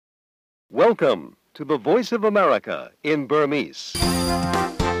Welcome to the Voice of America in Burmese. ။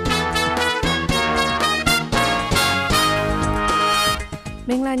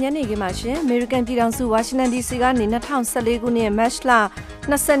မင်္ဂလာညနေခင်းပါရှင်။ American ပြည်ထောင်စု Washington DC ကနေ2014ခုနှစ် March လ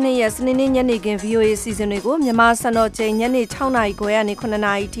22ရက်စနေနေ့ညနေခင်း VOA စီစဉ်တွေကိုမြန်မာစံတော်ချိန်ညနေ6နာရီခွဲကနေ9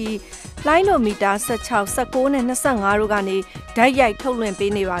နာရီထိလိုင်းလိုမီတာ16 19နဲ့25တို့ကနေဓာတ်ရိုက်ထုတ်လွှင့်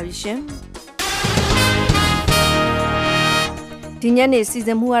ပေးနေပါပြီရှင်။ဒီညနေစီစ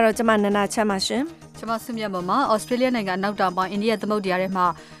ဉ်မှုကတော့ကျမနန္ဒာချမ်းပါရှင်။ကျမဆုမြတ်မော်မှာဩစတြေးလျနိုင်ငံနောက်တောင်ပိုင်းအိန္ဒိယသမုဒ္ဒရာထဲ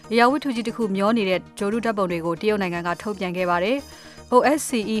မှာအရာဝတ္ထုကြီးတစ်ခုမျောနေတဲ့ဂျိုဒုဓာတ်ပုံတွေကိုတရုတ်နိုင်ငံကထုတ်ပြန်ခဲ့ပါတယ်။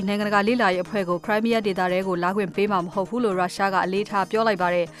 OSCE နိုင်ငံတကာလေ့လာရေးအဖွဲ့ကို Crimea ဒေသတွေကိုလာခွင့်ပေးမှာမဟုတ်ဘူးလို့ရုရှားကအလေးထားပြောလိုက်ပါတ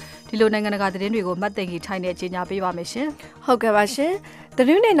ယ်။ဒီလိုနိုင်ငံတကာသတင်းတွေကိုမှတ်သိင်ကြီးထိုင်နဲ့ကြေညာပေးပါမယ်ရှင်။ဟုတ်ကဲ့ပါရှင်။သတ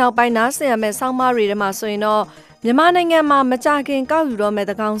င်းတွေနောက်ပိုင်းနားဆင်ရမယ့်ဆောင်းပါးတွေထဲမှာဆိုရင်တော့မြန်မာနိုင်ငံမှာမကြခင်ကောက်ယူတော့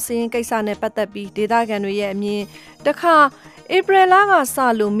မဲ့သကောင်စင်းကိစ္စနဲ့ပတ်သက်ပြီးဒေသခံတွေရဲ့အမြင်တခါဧပြီလက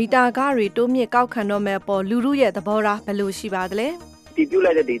စလို့မီတာကားတွေတိုးမြင့်ကောက်ခံတော့မဲ့ပေါ်လူလူရဲ့သဘောထားဘယ်လိုရှိပါသလဲ။ဒီ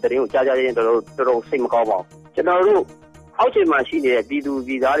ပြုတ်လိုက်တဲ့ဒီသတင်းကိုကြားကြရင်တော်တော်စိတ်မကောင်းပါဘူး။ကျွန်တော်တို့အောက်ခြေမှာရှိနေတဲ့ပြည်သူပြ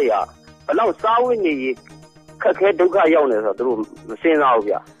ည်သားတွေကဘယ်လောက်စားဝတ်နေရေးခက်ခဲဒုက္ခရောက်နေဆိုတော့သူတို့မစင်စားဘူး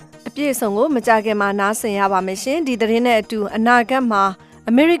ဗျ။အပြည့်အစုံကိုမကြခင်မှာနားဆင်ရပါမယ်ရှင်။ဒီသတင်းနဲ့အတူအနာဂတ်မှာ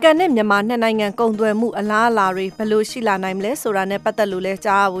အမေရိကန်နဲ့မြန်မာနှစ်နိုင်ငံကုန်သွယ်မှုအလားအလာတွေဘယ်လိုရှိလာနိုင်မလဲဆိုတာနဲ့ပတ်သက်လို့လဲ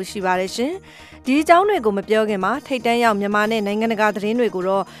ကြားဖို့ရှိပါတယ်ရှင်။ဒီအကြောင်းတွေကိုမပြောခင်မှာထိတ်တန်းရောက်မြန်မာနဲ့နိုင်ငံတကာသတင်းတွေကို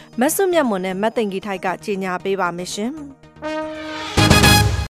တော့မဆုမြတ်မွန်နဲ့မတ်သိင်ကြီးထိုက်ကကြေညာပေးပါမယ်ရှင်။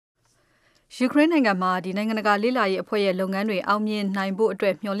ယူကရိန်းနိုင်ငံမှာဒီနိုင်ငံတကာလေ့လာရေးအဖွဲ့ရဲ့လုပ်ငန်းတွေအောင်မြင်နိုင်ဖို့အတွ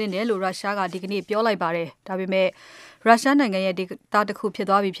က်မျှော်လင့်တယ်လို့ရုရှားကဒီကနေ့ပြောလိုက်ပါတယ်။ဒါပေမဲ့ရုရှားနိုင်ငံရဲ့ဒေသ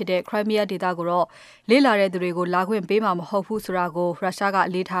တစ်ခုဖြစ်သွားပြီဖြစ်တဲ့ Crimea ဒေသကိုတော့လေ့လာတဲ့သူတွေကိုလာခွင့်ပေးမှာမဟုတ်ဘူးဆိုတာကိုရုရှားက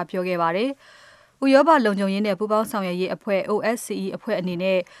အလေးထားပြောခဲ့ပါတယ်။ဥရောပလုံခြုံရေးနဲ့ပူးပေါင်းဆောင်ရွက်ရေးအဖွဲ့ OSCE အဖွဲ့အနေ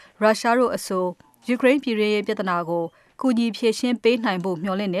နဲ့ရုရှားတို့အဆိုယူကရိန်းပြည်တွင်းရေးပြဿနာကိုကူညီဖြေရှင်းပေး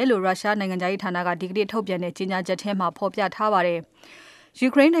နိုင်ဖို့မျှော်လင့်တယ်လို့ရုရှားနိုင်ငံသားရေးဌာနကဒီကနေ့ထုတ်ပြန်တဲ့ကြေညာချက်ထဲမှာဖော်ပြထားပါတယ်။ယူ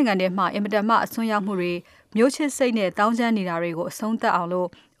ကရိန်းနိုင်ငံထဲမှာအင်မတန်မှအဆွမ်းရောက်မှုတွေမျိုးချစ်စိတ်နဲ့တောင်းကျမ်းနေတာတွေကိုအဆုံးသတ်အောင်လို့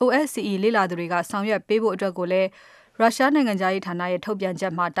OSCE လေ့လာသူတွေကဆောင်ရွက်ပေးဖို့အတွက်ကိုလည်းရုရှားနိုင်ငံသားရေးဌာနရဲ့ထုတ်ပြန်ချ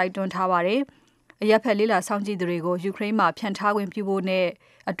က်မှာတိုက်တွန်းထားပါတယ်။အရက်ဖက်လေ့လာစောင့်ကြည့်သူတွေကိုယူကရိန်းမှာဖြန့်ထားခွင့်ပြုဖို့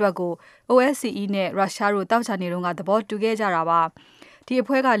နဲ့အတွက်ကို OSCE နဲ့ရုရှားတို့တောက်ချနေတုန်းကသဘောတူခဲ့ကြတာပါ။ဒီ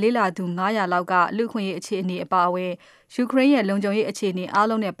အဖွဲ့ကလေ့လာသူ900လောက်ကလူခွင့်ရေးအခြေအနေအပါအဝင်ယူကရိန်းရဲ့လုံခြုံရေးအခြေအနေ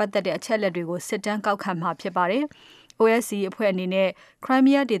အားလုံးနဲ့ပတ်သက်တဲ့အချက်အလက်တွေကိုစစ်တမ်းကောက်ခံမှာဖြစ်ပါတယ်။ OSCE အဖွဲ့အနေနဲ့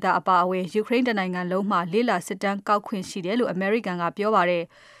Crimea ဒေသအပါအဝင်ယူကရိန်းတနိုင်ငံလုံးမှာလေ့လာစစ်တမ်းကောက်ခွင့်ရှိတယ်လို့အမေရိကန်ကပြောပါတယ်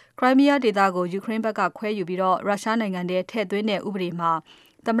။ Crimea ဒေသကိုယူကရိန်းဘက်ကခွဲယူပြီးတော့ရုရှားနိုင်ငံထဲထည့်သွင်းတဲ့ဥပဒေ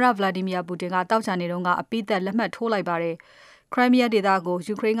မှာသမ္မတ Vladimir Putin ကတောက်ချနေတုန်းကအပိသက်လက်မှတ်ထိုးလိုက်ပါတယ်။ Crimea ဒေသကို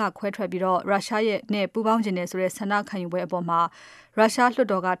ယူကရိန်းကခွဲထွက်ပြီးတော့ရုရှားရဲ့နဲ့ပူးပေါင်းခြင်းနဲ့ဆိုတဲ့ဆန္ဒခံယူပွဲအပေါ်မှာရုရှား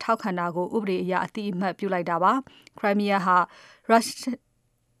လွှတ်တော်ကထောက်ခံတာကိုဥပဒေအရအတိအမှတ်ပြုလိုက်တာပါ။ Crimea ဟာ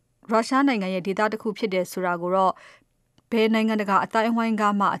ရုရှားနိုင်ငံရဲ့ဒေသတစ်ခုဖြစ်တယ်ဆိုတာကိုတော့ဘယ်နိုင်ငံတကာအတိုင်းအဝိုင်း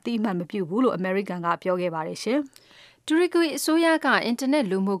ကမှအတိအမှတ်မပြုဘူးလို့အမေရိကန်ကပြောခဲ့ပါတယ်ရှင်။တူရကီအစိုးရကအင်တာနက်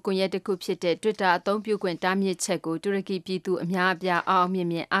လူမှုကွန်ရက်တစ်ခုဖြစ်တဲ့ Twitter အသုံးပြုခွင့်တားမြစ်ချက်ကိုတူရကီပြည်သူအများအပြား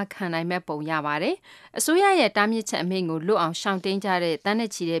အောင်မြင်မြင်အားခံနိုင်မဲ့ပုံရပါတယ်။အစိုးရရဲ့တားမြစ်ချက်အမိန့်ကိုလွတ်အောင်ရှောင်တိန်ကြတဲ့တန်းနဲ့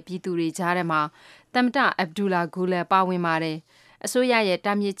ချီတဲ့ပြည်သူတွေကြားထဲမှာသမ္မတ Abdullah Gulen ပါဝင်ပါတယ်။အစိုးရ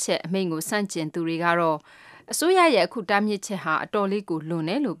ရဲ့တားမြစ်ချက်အမိန့်ကိုစန့်ကျင်သူတွေကတော့အစိုးရရဲ့အခုတားမြစ်ချက်ဟာအတော်လေး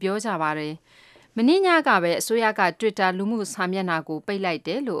ကိုလွန်တယ်လို့ပြောကြပါတယ်။မင်းညကပဲအစိုးရက Twitter လူမှုစာမျက်နှာကိုပိတ်လိုက်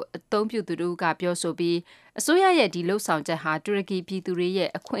တယ်လို့အသုံးပြုသူတို့ကပြောဆိုပြီးအစိုးရရဲ့ဒီလှုပ်ဆောင်ချက်ဟာတူရကီပြည်သူတွေ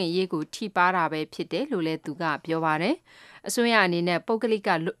ရဲ့အခွင့်အရေးကိုထိပါတာပဲဖြစ်တယ်လို့လည်းသူကပြောပါတယ်။အစိုးရအနေနဲ့ပုဂ္ဂလိက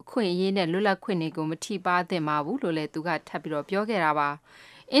အခွင့်အရေးနဲ့လွတ်လပ်ခွင့်တွေကိုမထိပါသင့်ပါဘူးလို့လည်းသူကထပ်ပြီးတော့ပြောခဲ့တာပါ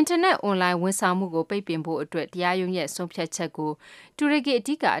။အင်တာနက်အွန်လိုင်းဝန်ဆောင်မှုကိုပိတ်ပင်ဖို့အတွက်တရားရုံးရဲ့ဆုံးဖြတ်ချက်ကိုတူရကီအ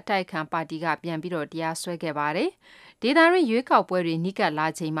ဓိကအတိုက်အခံပါတီကပြန်ပြီးတော့တရားစွဲခဲ့ပါတယ်။ဒေသတွင်းရွေးကောက်ပွဲတွေနီး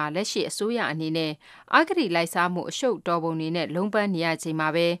ကပ်လာချိန်မှာလက်ရှိအစိုးရအနေနဲ့အဂတိလိုက်စားမှုအရှုပ်တော်ပုံတွေနဲ့လုံးပန်းနေရ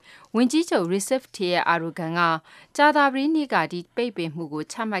ချိန်မှာပဲဝန်ကြီးချုပ် Recep Tayyip Erdogan ကကြာသပတေးနေ့ကဒီပိတ်ပင်မှုကို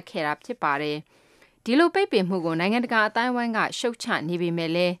ချမှတ်ခဲ့တာဖြစ်ပါတယ်။ဒီလိုပိတ်ပင်မှုကိုနိုင်ငံတကာအတိုင်းအဝိုင်းကရှုတ်ချနေပေ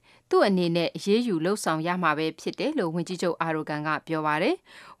မဲ့လည်းသူ့အနေနဲ့အရေးယူလှုပ်ဆောင်ရမှာပဲဖြစ်တယ်လို့ဝန်ကြီးချုပ် Erdogan ကပြောပါတယ်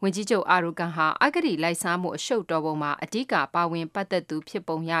။ဝန်ကြီးချုပ် Erdogan ဟာအဂတိလိုက်စားမှုအရှုပ်တော်ပုံမှာအဓိကပါဝင်ပတ်သက်သူဖြစ်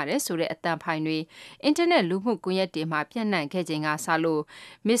ပုံရတယ်ဆိုတဲ့အတန်ဖိုင်တွေအင်တာနက်လူမှုကွန်ရက်တွေမှာပြန့်နှံ့ခဲ့ချိန်ကစလို့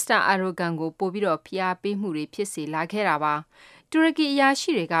Mr. Erdogan ကိုပို့ပြီးတော့ဖိအားပေးမှုတွေဖြစ်စေလာခဲ့တာပါ။တူရကီအရာ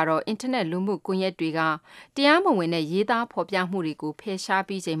ရှိတွေကတော့အင်တာနက်လူမှုကွန်ရက်တွေကတရားမဝင်တဲ့ရေးသားဖော်ပြမှုတွေကိုဖယ်ရှား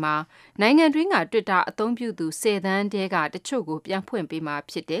ပြီးချိန်မှာနိုင်ငံတွင်းက Twitter အသုံးပြုသူ10သန်းတဲကတချို့ကိုပြန်ဖွင့်ပေး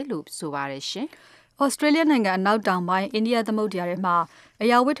မှာဖြစ်တယ်လို့ဆိုပါတယ်ရှင်။ဩစတြေးလျနိုင်ငံအနောက်တောင်ပိုင်းအိန္ဒိယသမုဒ္ဒရာထဲမှာ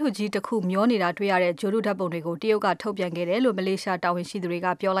အရာဝတ္ထုကြီးတစ်ခုမျောနေတာတွေ့ရတဲ့ဂျိုဒုဓာတ်ပုံတွေကိုတရုတ်ကထုတ်ပြန်ခဲ့တယ်လို့မလေးရှားတာဝန်ရှိသူတွေက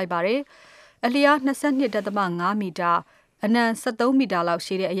ပြောလိုက်ပါတယ်။အလျား22.5 မီတာ အနံ73မီတာ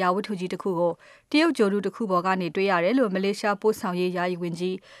လောက်ရှည်တဲ့အရာဝတ္ထုကြီးတစ်ခုကိုတရုတ်ဂျိုဒူတစ်ခုပေါ်ကနေတွေ့ရတယ်လို့မလေးရှားပို့ဆောင်ရေးယာယီဝန်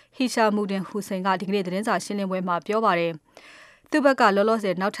ကြီးဟီရှာမူဒင်ဟူစိန်ကဒီကနေ့သတင်းစာရှင်းလင်းပွဲမှာပြောပါတယ်သူ့ဘက်ကလောလောဆ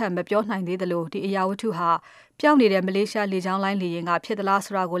ယ်နောက်ထပ်မပြောနိုင်သေးသလိုဒီအရာဝတ္ထုဟာပျောက်နေတဲ့မလေးရှားလေကြောင်းလိုင်းလေယာဉ်ကဖြစ်သလား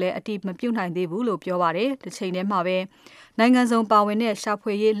ဆိုတာကိုလည်းအတိမပြုတ်နိုင်သေးဘူးလို့ပြောပါတယ်။တစ်ချိန်တည်းမှာပဲနိုင်ငံစုံပါဝင်တဲ့ရှာ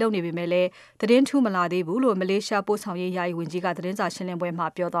ဖွေရေးလုပ်နေပေမဲ့လည်းသတင်းထူးမလာသေးဘူးလို့မလေးရှားပို့ဆောင်ရေးယာယီဝန်ကြီးကသတင်းစာရှင်းလင်းပွဲမှာ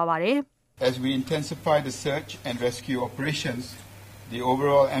ပြောသွားပါတယ်။ As we intensify the search and rescue operations, the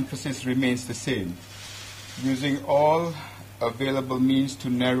overall emphasis remains the same, using all available means to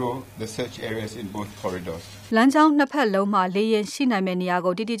narrow the search areas in both corridors. လမ်းကြောင်းနှစ်ဖက်လုံးမှာလေရင်ရှိနိုင်မယ့်နေရာ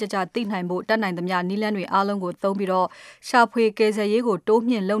ကိုတိတိကျကျသိနိုင်ဖို့တတ်နိုင်သမျှနည်းလမ်းတွေအားလုံးကိုသုံးပြီးတော့ရှာဖွေကယ်ဆယ်ရေး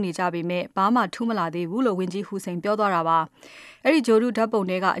ကိုတိုးမြှင့်လုပ်နေကြပေမဲ့ဘာမှထူးမလာသေးဘူးလို့ဝန်ကြီးဟူစိန်ပြောသွားတာပါ။အဲ့ဒီဂျိုဒူဓာတ်ပုံ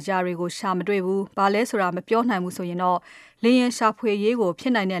တွေကအရာတွေကိုရှာမတွေ့ဘူး။ဘာလဲဆိုတာမပြောနိုင်ဘူးဆိုရင်တော့လေရင်ရှာဖွေရေး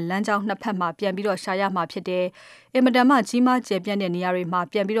ကိုဖြစ်နိုင်တဲ့လမ်းကြောင်းနှစ်ဖက်မှာပြန်ပြီးတော့ရှာရမှာဖြစ်တယ်။အင်မတန်မှကြီးမားကျယ်ပြန့်တဲ့နေရာတွေမှာ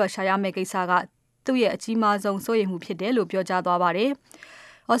ပြန်ပြီးတော့ရှာရမယ့်ကိစ္စကသူ့ရဲ့အကြီးမားဆုံးစိုးရိမ်မှုဖြစ်တယ်လို့ပြောကြားသွားပါတယ်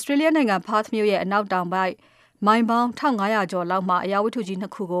။ Australia နိုင်ငံ Perth မြို့ရဲ့အနောက်တောင်ပိုင်းမိုင်ပေါင်း1500ကျော်လောက်မှာအရာ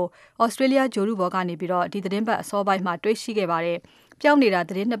ဝတ္ထုကြီးနှစ်ခုကို Australia ဂျိုဒူဘော်ကနေပြီးတော့ဒီသတင်းပတ်အစောပိုင်းမှာတွေ့ရှိခဲ့ပါတယ်။ပျောက်နေတာ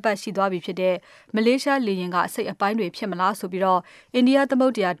သတင်းနှစ်ပတ်ရှိသွားပြီဖြစ်တဲ့မလေးရှားလေယာဉ်ကအစိတ်အပိုင်းတွေဖြစ်မလားဆိုပြီးတော့အိန္ဒိယသမု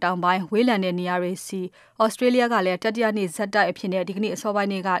ဒ္ဒရာတောင်ပိုင်းဝေးလံတဲ့နေရာတွေစီ Australia ကလည်းတတိယနေ့ဇက်တိုက်အဖြစ်နဲ့ဒီကနေ့အစောပိုင်း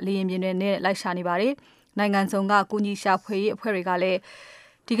တွေကလေယာဉ်ပြင်တွေနဲ့လိုက်ရှာနေပါတယ်။နိုင်ငံစုံကကူညီရှာဖွေရေးအဖွဲ့တွေကလ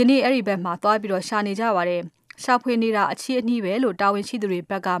ည်းဒီကနေ့အဲ့ဒီဘက်မှာသွားပြီးတော့ရှာနေကြပါတယ်။ရှာဖွေနေတာအချီးအနှီးပဲလို့တာဝန်ရှိသူ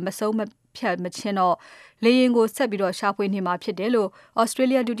တွေဘက်ကမဆုံးမဖြတ်မချင်းတော့လေယာဉ်ကိုဆက်ပြီးတော့ရှာဖွေနေမှာဖြစ်တယ်လို့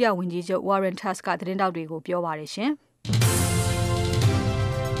Australia ဒုတိယဝန်ကြီးချုပ် Warren Truss ကသတင်းတောက်တွေကိုပြောပါတယ်ရှင်။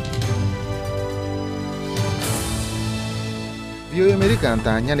 VOA American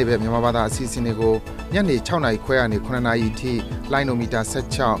တန်ညနေဘက်မြန်မာဘာသာအစီအစဉ်တွေကိုညနေ6:00နာရီခွဲကနေ9:00နာရီထိလိုင်းနိုမီတာ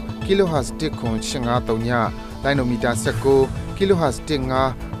16 kHz 1.8539ညလိုင်းနိုမီတာ19 kHz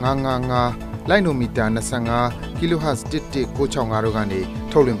 15555လိုင်းနိုမီတာ25 kHz 11965တို့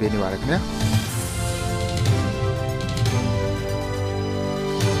ကနေထုတ်လွှင့်ပေးနေပါတယ်ခင်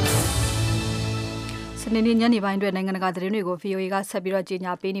ဗျာစနေနေ့ညနေပိုင်းအတွက်နိုင်ငံတကာသတင်းတွေကို VOA ကဆက်ပြီးတော့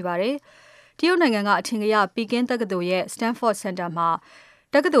ကြေညာပေးနေပါတယ်။တရုတ်နိုင်ငံကအထင်ကရပီကင်းတက္ကသိုလ်ရဲ့ Stanford Center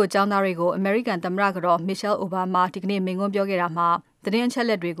မှာတက္ကသိုလ်ကျောင်းသားတွေကို American သမ္မတကတော့ Michelle Obama ဒီကနေ့မိန့်ခွန်းပြောခဲ့တာမှာသတင်းအချက်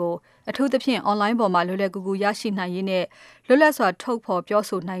အလက်တွေကိုအထူးသဖြင့် online ပေါ်မှာလွယ်လွယ်ကူကူရရှိနိုင်ရေးနဲ့လွတ်လပ်စွာထုတ်ဖော်ပြော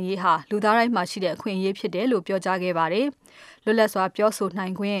ဆိုနိုင်ရေးဟာလူသားတိုင်းမှာရှိတဲ့အခွင့်အရေးဖြစ်တယ်လို့ပြောကြားခဲ့ပါတယ်။လွတ်လပ်စွာပြောဆိုနို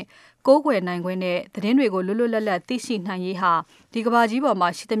င်ခွင့်ကိုးကွယ်နိုင်ခွင့်နဲ့သတင်းတွေကိုလွတ်လွတ်လပ်လပ်သိရှိနိုင်ရေးဟာဒီကမ္ဘာကြီးပေါ်မှာ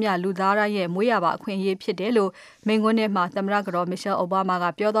ရှိသမျှလူသားတိုင်းရဲ့မွေးရပါအခွင့်အရေးဖြစ်တယ်လို့မိန့်ခွန်းထဲမှာသမ္မတကတော့ Michelle Obama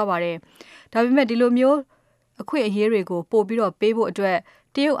ကပြောသွားပါတယ်။ဒါပေမဲ့ဒီလိုမျိုးအခွင့်အရေးတွေကိုပို့ပြီးတော့ပေးဖို့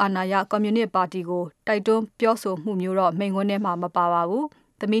အတွက်တရုတ်အာဏာရကွန်မြူနစ်ပါတီကိုတိုက်တွန်းပြောဆိုမှုမျိုးတော့မိန့်ခွန်းထဲမှာမပါပါဘူး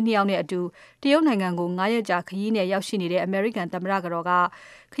။သမီးနှစ်ယောက်နဲ့အတူတရုတ်နိုင်ငံကို9ရက်ကြာခရီးနဲ့ရောက်ရှိနေတဲ့ American သမ္မတကတော့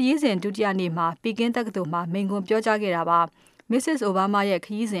ကခရီးစဉ်ဒုတိယနေ့မှာပီကင်းတက္ကသိုလ်မှာမိန့်ခွန်းပြောကြားခဲ့တာပါ။ Mrs. Obama ရဲ့ခ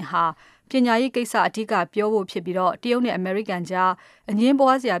ရီးစဉ်ဟာပညာရေးကိစ္စအဓိကပြောဖို့ဖြစ်ပြီးတော့တရုတ်နဲ့ American ကြားအင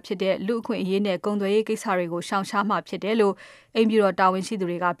င်းပွားစရာဖြစ်တဲ့လူအခွင့်အရေးနဲ့ကုန်သွယ်ရေးကိစ္စတွေကိုရှောင်ရှားမှဖြစ်တယ်လို့အိမ်ပြည်တော်တာဝန်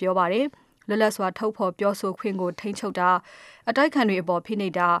ရှိသူတွေကပြောပါတယ်။လွတ်လပ်စွာထုတ်ဖော်ပြောဆိုခွင့်ကိုထိန်းချုပ်တာအတိုက်ခံတွေအပေါ်ဖိနှိ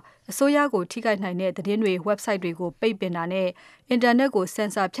ပ်တာအစိုးရကိုထိခိုက်နိုင်တဲ့သတင်းတွေ website တွေကိုပိတ်ပင်တာနဲ့အင်တာနက်ကိုဆင်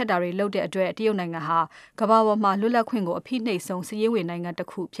ဆာဖြတ်တာတွေလုပ်တဲ့အတွက်တရုတ်နိုင်ငံဟာကမ္ဘာပေါ်မှာလွတ်လပ်ခွင့်ကိုအဖိနှိပ်ဆုံးစည်ရေးဝင်နိုင်ငံ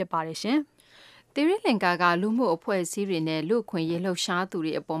တစ်ခုဖြစ်ပါတယ်ရှင်။သီရိလင်္ကာကလူမှုအဖွဲ့အစည်းတွေနဲ့လူ့အခွင့်အရေးလှုပ်ရှားသူ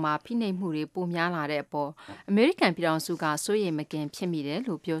တွေအပေါ်မှာဖိနှိပ်မှုတွေပိုများလာတဲ့အပေါ်အမေရိကန်ပြည်ထောင်စုကစိုးရိမ်မကင်ဖြစ်မိတယ်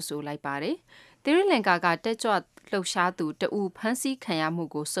လို့ပြောဆိုလိုက်ပါတယ်။သီရိလင်္ကာကတက်ကြွလှုပ်ရှားသူတဦးဖမ်းဆီးခံရမှု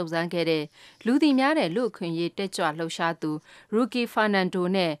ကိုစုံစမ်းခဲ့တဲ့လူသိများတဲ့လူ့အခွင့်အရေးတက်ကြွလှုပ်ရှားသူ Ruki Fernando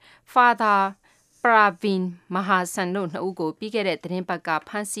နဲ့ Father Pravin Mahasan တို့နှစ်ဦးကိုပြီးခဲ့တဲ့သတင်းပတ်က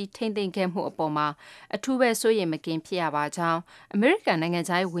ဖမ်းဆီးထိန်းသိမ်းခဲ့မှုအပေါ်မှာအထူးပဲစိုးရိမ်မကင်ဖြစ်ရပါကြောင်းအမေရိကန်နိုင်ငံ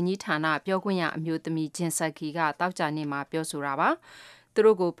ခြားရေးဝန်ကြီးဌာနပြောခွင့်ရအမျိုးသမီးဂျင်ဆက်ကီကတောက်ကြနေ့မှာပြောဆိုတာပါ။သူ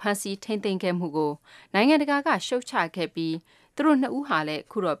တို့ကိုဖမ်းဆီးထိန်းသိမ်းခဲ့မှုကိုနိုင်ငံတကာကရှုတ်ချခဲ့ပြီးသူတို့နှစ်ဦးဟာလည်း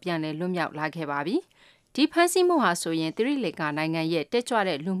ခုတော့ပြန်လည်လွတ်မြောက်လာခဲ့ပါပြီ။ဒီဖမ်းဆီးမှုဟာဆိုရင်သီရိလင်္ကာနိုင်ငံရဲ့တက်ကြွ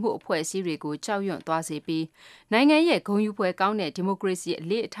တဲ့လူမှုအဖွဲ့အစည်းတွေကိုကြောက်ရွံ့သွားစေပြီးနိုင်ငံရဲ့ဂုဏ်ယူဖွယ်ကောင်းတဲ့ဒီမိုကရေစီအ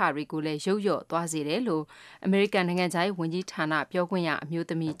လေးအထားတွေကိုလည်းရုပ်ရော့သွားစေတယ်လို့အမေရိကန်နိုင်ငံခြားရေးဝန်ကြီးဌာနပြောခွင့်ရအမျိုး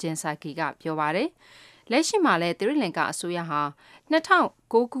သမီးဂျင်ဆာကီကပြောပါတယ်။လက်ရှိမှာလည်းသီရိလင်္ကာအစိုးရဟာ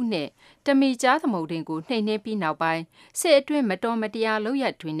2009ခုနှစ်တမီကြားသမုဒ္ဒင်ကိုနှိမ်နင်းပြီးနောက်ပိုင်းစစ်အတွင်းမတော်မတရားလုပ်ရ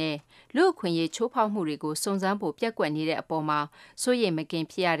ပ်တွေနဲ့လူ့အခွင့်အရေးချိုးဖောက်မှုတွေကိုစုံစမ်းဖို့ပြက်ကွက်နေတဲ့အပေါ်မှာစိုးရိမ်မကင်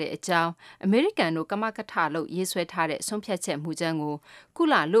ဖြစ်ရတဲ့အကြောင်းအမေရိကန်တို့ကမကထလုပ်ရေးဆွဲထားတဲ့ဆုံးဖြတ်ချက်မူကြမ်းကိုကု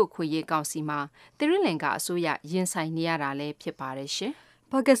လလူ့အခွင့်အရေးကောင်စီမှာသီရိလင်္ကာအစိုးရရင်ဆိုင်နေရတာလည်းဖြစ်ပါတယ်ရှင်။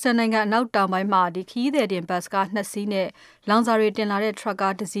 ပါကစ္စတန်နိုင်ငံအနောက်တောင်ပိုင်းမှာခရီးသည်တင်ဘတ်စ်ကား2စီးနဲ့လောင်စာတွေတင်လာတဲ့ထရပ်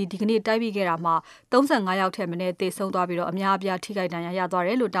ကားတစ်စီးဒီကနေ့တိုက်ပြီးခဲ့တာမှာ35ယောက်ထက်မနည်းသေဆုံးသွားပြီးတော့အများအပြားထိခိုက်ဒဏ်ရာရသွားတ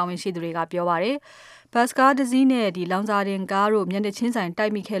ယ်လို့တာဝန်ရှိသူတွေကပြောပါတယ်ဘတ်စ်ကားတစ်စီးနဲ့လောင်စာတင်ကားတို့မျက်နှာချင်းဆိုင်တို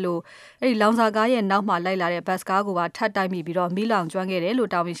က်မိခဲ့လို့အဲ့ဒီလောင်စာကားရဲ့နောက်မှာလိုက်လာတဲ့ဘတ်စ်ကားကိုပါထပ်တိုက်မိပြီးတော့မီးလောင်ကျွမ်းခဲ့တယ်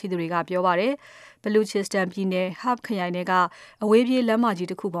လို့တာဝန်ရှိသူတွေကပြောပါတယ်ဘလူချစ္စတန်ပြည်နယ်ဟပ်ခရိုင်ထဲကအဝေးပြေးလမ်းမကြီး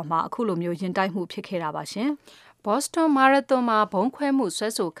တစ်ခုပေါ်မှာအခုလိုမျိုးရင်တိုက်မှုဖြစ်ခဲ့တာပါရှင်။ Boston Marathon မှာဘုံခွဲမှုဆွဲ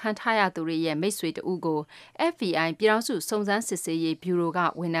ဆိုခံထားရသူတွေရဲ့မိတ်ဆွေတဦးကို FBI ပြည်ထောင်စုစုံစမ်းစစ်ဆေးရေးဗျူရိုက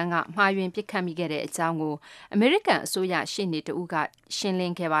ဝန်ထမ်းကမှားယွင်းပစ်ခတ်မိခဲ့တဲ့အကြောင်းကိုအမေရိကန်အစိုးရရှေ့နေတဦးကရှင်းလ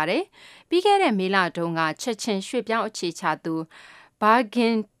င်းခဲ့ပါတယ်။ပြီးခဲ့တဲ့မေလတုန်းကချက်ချင်းရွှေ့ပြောင်းအခြေချသူ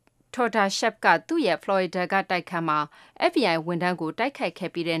Bargain Toda Shep ကသူ့ရဲ့ Florida ကတိုက်ခန်းမှာ FBI ဝန်ထမ်းကိုတိုက်ခိုက်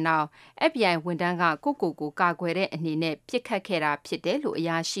ခဲ့ပြီးတဲ့နောက် FBI ဝန်ထမ်းကကိုကာကွယ်တဲ့အနေနဲ့ပစ်ခတ်ခဲ့တာဖြစ်တယ်လို့အ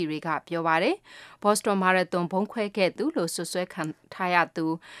ရာရှိတွေကပြောပါတယ်။ Boston Marathon ဘုံခွဲခဲ့သူလို့ဆွဆွဲခံထားရသူ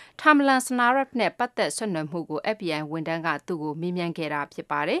Tamlan Snarab နဲ့ပတ်သက်ဆွနွယ်မှုကို FBI ဝန်ထမ်းကသူ့ကိုမေးမြန်းခဲ့တာဖြစ်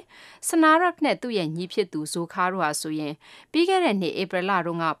ပါတယ်။ Snarab နဲ့သူ့ရဲ့ညီဖြစ်သူ Zohar တို့ဟာဆိုရင်ပြီးခဲ့တဲ့နှစ်ဧပြီလ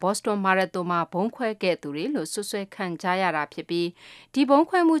တုန်းက Boston Marathon မှာဘုံခွဲခဲ့သူတွေလို့ဆွဆွဲခံကြရတာဖြစ်ပြီးဒီဘုံ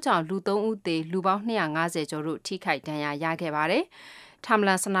ခွဲမှုကြောင့်လူ3ဦးသေလူပေါင်း250ကျော်တို့ထိခိုက်ဒဏ်ရာရခဲ့ပါတယ်။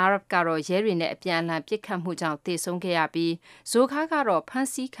 Tamlan Snarab ကတော့ရဲတွေနဲ့အပြန်အလှန်ပစ်ခတ်မှုကြောင့်သေဆုံးခဲ့ရပြီး Zohar ကတော့ဖမ်း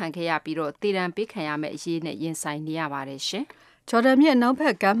ဆီးခံခဲ့ရပြီးတော့တည်တံပေးခံရမယ့်အရေးနဲ့ရင်ဆိုင်နေရပါတယ်ရှင်။ ဂျော်ဒန်မြစ်အနောက်ဘ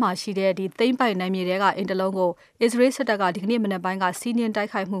က်ကမ်းမှာရှိတဲ့သိမ်းပိုက်နိုင်မြေတွေကအင်တလုံးကိုအစ္စရေးစစ်တပ်ကဒီကနေ့မနက်ပိုင်းကစီးနင်းတို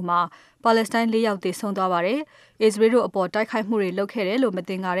က်ခိုက်မှုမှာပါလက်စတိုင်း4ယောက်သေဆုံးသွားပါတယ်။အစ္စရေးတို့အပေါ်တိုက်ခိုက်မှုတွေလုပ်ခဲ့တယ်လို့မ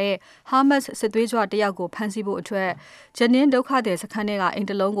တင်ကားတဲ့ဟာမတ်စ်စစ်သွေးကြွတယောက်ကိုဖမ်းဆီးဖို့အတွက်ဂျနင်းဒုက္ခသည်စခန်းထဲကအင်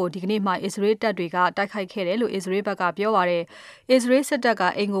တလုံးကိုဒီကနေ့မှအစ္စရေးတပ်တွေကတိုက်ခိုက်ခဲ့တယ်လို့အစ္စရေးဘက်ကပြောပါတယ်။အစ္စရေးစစ်တပ်က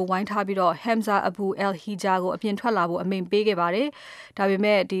အိမ်ကိုဝိုင်းထားပြီးတော့ Hamza Abu al-Hija ကိုအပြင်ထွက်လာဖို့အမိန့်ပေးခဲ့ပါတယ်။ဒါပေ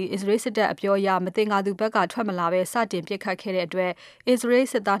မဲ့အစ္စရေးစစ်တပ်အပြောအရမတင်ကားသူဘက်ကထွက်မလာပဲစတင်ပစ်ခတ်ခဲ့တဲ့အတွက်အစ္စရေး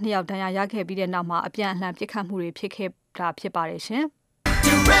စစ်သား2ယောက်ဒဏ်ရာရခဲ့ပြီးတဲ့နောက်မှာအပြန်အလှန်ပစ်ခတ်မှုတွေဖြစ်ခဲ့တာဖြစ်ပါတယ်ရှင်။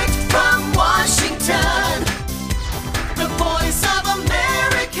 Direct from Washington, the voice of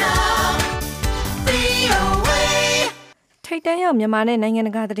America, VOA. ထိတ်တန့်ရောက်မြန်မာနဲ့နိုင်ငံတ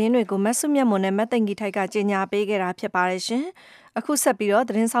ကာသတင်းတွေကိုမဆုမြတ်မွန်နဲ့မတ်သိန်ကြီးထိုက်ကကြေညာပေးခဲ့တာဖြစ်ပါတယ်ရှင်။အခုဆက်ပြီးတော့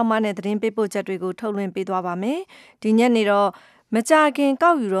သတင်းဆောင်မနဲ့သတင်းပေးပို့ချက်တွေကိုထုတ်လွှင့်ပေးသွားပါမယ်။ဒီညနေတော့မကြခင်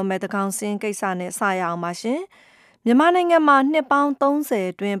ကောက်ယူတော့မဲ့တကောင်စင်းကိစ္စနဲ့စရအောင်ပါရှင်။မြန်မာနိုင်ငံမှာနှစ်ပေါင်း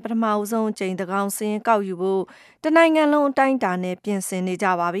30အတွင်းပထမဦးဆုံးအကြိမ်တကောင်စင်းကောက်ယူဖို့တနိုင်ငံလုံးအတိုင်းအတာနဲ့ပြင်ဆင်နေကြ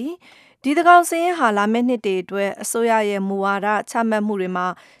ပါပြီ။ဒီတကောင်စင်းဟာလာမယ့်နှစ်တွေအတွက်အစိုးရရဲ့မူဝါဒချမှတ်မှုတွေမှာ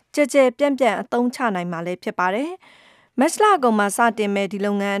ကြဲကြဲပြန့်ပြန့်အသုံးချနိုင်မှာလည်းဖြစ်ပါတယ်။မက်စလာကောင်မှာစတင်မဲ့ဒီ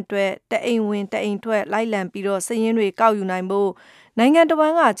လုပ်ငန်းအတွက်တအိမ်ဝင်တအိမ်ထွက်လိုက်လံပြီးတော့စာရင်းတွေကောက်ယူနိုင်ဖို့နိုင်ငံတော်ဝ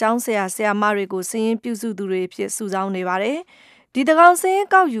န်ကကျောင်းဆရာမတွေကိုစာရင်းပြုစုသူတွေဖြစ်စုဆောင်းနေပါတယ်။ဒီတကောင်စင်း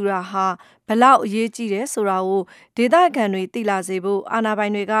ကောက်ယူတာဟာဘလောက်အရေးကြီးတယ်ဆိုတာကိုဒေသခံတွေသိလာစေဖို့အာဏာပို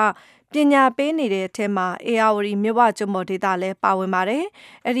င်တွေကပညာပေးနေတဲ့အထက်မှာအေယာဝတီမြဝကျွန်းပေါ်ဒေသလည်းပါဝင်ပါတယ်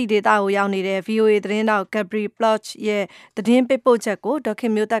။အဲ့ဒီဒေသကိုရောက်နေတဲ့ VOA သတင်းတောက် Gabri Ploch ရဲ့သတင်းပေးပို့ချက်ကိုဒေါခ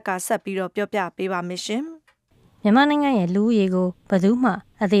င်မျိုးသက်ကဆက်ပြီးတော့ပြောပြပေးပါမယ်ရှင်။မြန်မာနိုင်ငံရဲ့လူဦးရေကိုဘယ်သူမှ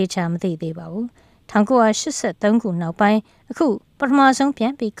အသေးချာမသိသေးပါဘူး။1983ခုနောက်ပိုင်းအခုပထမဆုံးပြ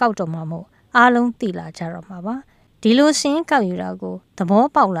န်ပြီးကောက်တော့မှာမို့အားလုံးသိလာကြတော့မှာပါ။ဒီလိုစင်းကောက်ယူတာကိုသဘော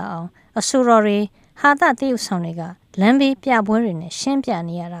ပေါက်လာအောင်အဆိုတော်တွေဟာသတရုပ်ဆောင်တွေကလမ်းဘေးပြပွဲတွေနဲ့ရှင်းပြ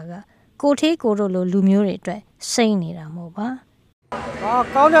နေရတာကကိုထေးကိုတို့လိုလူမျိုးတွေအတွက်စိတ်နေတာမို့ပါ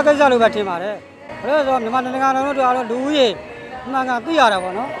ကောင်းတဲ့ကိစ္စလို့ပဲထင်ပါတယ်ဘယ်လိုဆိုမြန်မာနိုင်ငံတော်တို့အားလုံးလူဦးရေမှန်ကန်သိရတာ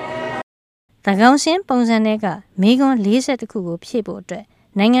ပေါ့နော်တကောင်စင်းပုံစံတွေကမိကွန်း40ခုကိုဖြည့်ဖို့အတွက်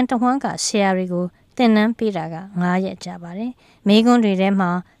နိုင်ငံတော်ဝန်ကဆရာတွေကိုသင်တန်းပေးတာက9ရက်ကြာပါတယ်မိကွန်းတွေထဲမှာ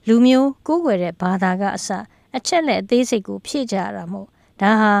လူမျိုးကိုးကွယ်တဲ့ဘာသာကအစအချက်လက်အသေးစိတ်ကိုဖြည့်ကြရတာမို့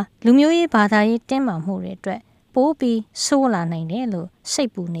ဒါဟာလူမျိုးရေးဘာသာရေးတင်းမာမှုတွေအတွက်ပိုးပြီးဆိုးလာနိုင်တယ်လို့စိ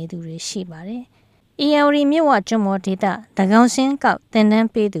တ်ပူနေသူတွေရှိပါတယ်။ ELD မြို့ဝကျွန်းမော်ဒေသတကောင်စင်းကောက်တင်တန်း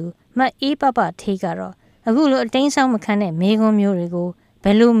ပေးသူမတ်အေးပပထေးကတော့အခုလိုအတင်းဆောင်မခံတဲ့မေကွန်မျိုးတွေကိုဘ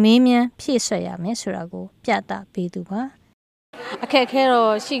ယ်လိုမေးမြန်းဖြည့်ဆွက်ရမလဲဆိုတာကိုပြသပေးသူပါ။အခက်အခဲ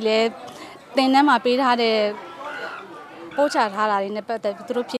တော့ရှိလဲတင်တန်းမှာပေးထားတဲ့ပို့ချထားတာတွေနဲ့ပတ်သက်ပြီး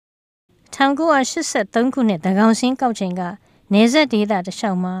သူတို့1983ခုနှစ်တကောင်စင်းကောက်ချိန်ကနေဆက်ဒေသတ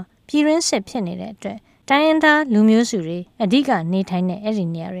လျှောက်မှာပြည်ရင်းစစ်ဖြစ်နေတဲ့အတွက်တိုင်းရင်းသားလူမျိုးစုတွေအဓိကနေထိုင်တဲ့အဲ့ဒီ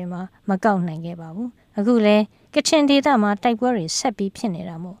နေရာတွေမှာမကောက်နိုင်ခဲ့ပါဘူးအခုလဲကချင်ဒေသမှာတိုက်ပွဲတွေဆက်ပြီးဖြစ်နေ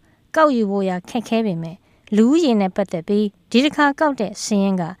တာမို့ကောက်ယူဖို့ရခက်ခဲပေမဲ့လူဦးရေနဲ့ပတ်သက်ပြီးဒီတစ်ခါကောက်တဲ့စင်းရ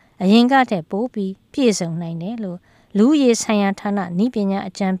င်ကအရင်ကတည်းပိုပြီးပြည့်စုံနိုင်တယ်လို့လူဦးရေဆိုင်ရာဌာနနည်းပညာ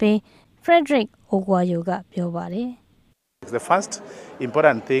အကြံပေး Frederick Ogwayo ကပြောပါတယ် The first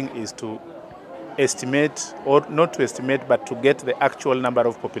important thing is to estimate or not to estimate but to get the actual number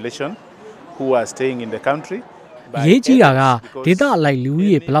of population who are staying in the country အရေးကြီးတာကဒေတာအ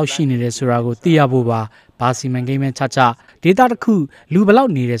လိုက်လူကြီးဘယ်လောက်ရှိနေတယ်ဆိုတာကိုသိရဖို့ပါဘာစီမံကိန်းပဲချဒေတာတစ်ခုလူဘယ်လောက်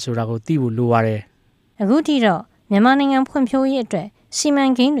နေတယ်ဆိုတာကိုသိဖို့လိုပါတယ်အခုထိတော့မြန်မာနိုင်ငံဖွံ့ဖြိုးရေးအတွက်စီ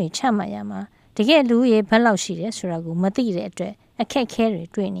မံကိန်းတွေချမှတ်ရမှာတကယ်လူကြီးဘယ်လောက်ရှိတယ်ဆိုတာကိုမသိတဲ့အတွက်အခက်အခဲ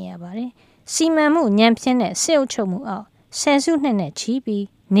တွေတွေ့နေရပါတယ်စီမံမှုညံပြင်းတဲ့စစ်အုပ်ချုပ်မှုအောက်ဆယ်စုနှစ်နဲ့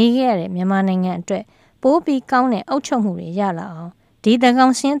ချီပြီးနေခဲ့ရတဲ့မြန်မာနိုင်ငံအတွက်ပိုးပြီးကောင်းတဲ့အုပ်ချုပ်မှုတွေရလာအောင်ဒီသကော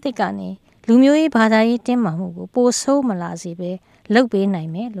င်စင်းအစ်ကနေလူမျိုးရေးဘာသာရေးတင်းမာမှုကိုပိုဆိုးမလာစေပဲလုပ်ပေး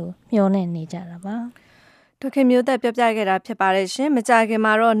နိုင်မယ်လို့မျှော်လင့်နေကြတာပါဒုခင်မျိုးသက်ပြောပြခဲ့တာဖြစ်ပါတယ်ရှင်မကြ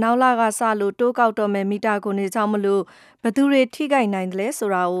ခင်မှာတော့နောက်လကစလို့တိုးကောက်တော့မယ်မီတာကိုနေကြောင်းမလို့ဘသူတွေထိခိုက်နိုင်တယ်လဲ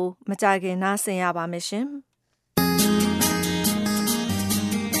ဆိုတာကိုမကြခင်နားဆင်ရပါမယ်ရှင်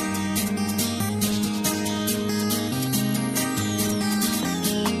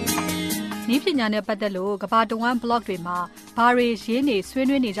ဤပညာနဲ့ပတ်သက်လို့ကဘာတဝမ်း blog တွေမှာဘာတွေရေးနေဆွေး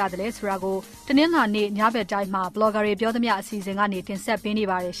နွေးနေကြတယ်လဲဆိုတာကိုတနင်္လာနေ့ညဘက်တိုင်းမှာ blogger တွေပြောသမျှအစီအစဉ်ကနေတင်ဆက်ပေးနေ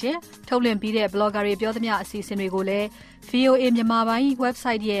ပါတယ်ရှင်။ထုတ်လွှင့်ပြီးတဲ့ blogger တွေပြောသမျှအစီအစဉ်တွေကိုလည်း VOA မြန်မာပိုင်း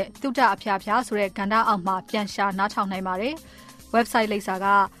website ရဲ့သုတအဖျားဖျားဆိုတဲ့ကဏ္ဍအောက်မှာပြန်ရှာနားထောင်နိုင်ပါတယ်။ website လိပ်စာက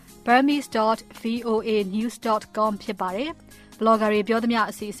burmese.voanews.com ဖြစ်ပါတယ်။ blogger တွေပြောသ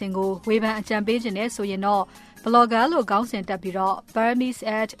မျှအစီအစဉ်ကိုဝေဖန်အကြံပေးခြင်းနဲ့ဆိုရင်တော့blogger လို့ခေါင်းစဉ်တက်ပြီးတော့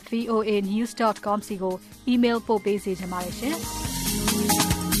burmese@voanews.com စီကို email ပို့ပေးစေချင်ပါတယ်ရှင်။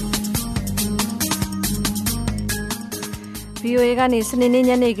 VOA ကနေစနေ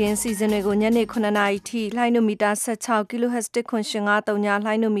နေ့ညနေခင်းစီစဉ်တွေကိုညနေ9:00 နာရီထိလိုင်းနိုမီတာ16 kHz 105.3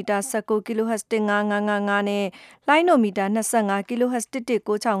ညလိုင်းနိုမီတာ19 kHz 1555နဲ့လိုင်းနိုမီတာ25 kHz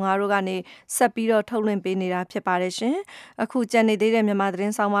 1196တို့ကနေဆက်ပြီးတော့ထုတ်လွှင့်ပေးနေတာဖြစ်ပါတယ်ရှင်။အခုကြံနေသေးတဲ့မြန်မာသတ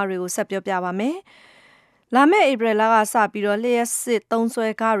င်းဆောင်မတွေကိုဆက်ပြောပြပါမယ်။လာမယ့်ဧပြီလကစပြီးတော့လျှက်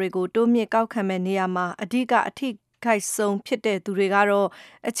စစ်သုံးစွဲကားတွေကိုတိုးမြင့်ကောက်ခံမဲ့နေရာမှာအဓိကအထိခိုက်ဆုံးဖြစ်တဲ့သူတွေကတော့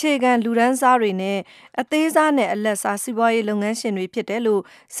အခြေခံလူဒန်းစားတွေနဲ့အသေးစားနဲ့အလတ်စားစီးပွားရေးလုပ်ငန်းရှင်တွေဖြစ်တယ်လို့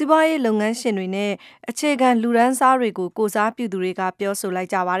စီးပွားရေးလုပ်ငန်းရှင်တွေနဲ့အခြေခံလူဒန်းစားတွေကိုကိုစားပြုသူတွေကပြောဆိုလိုက်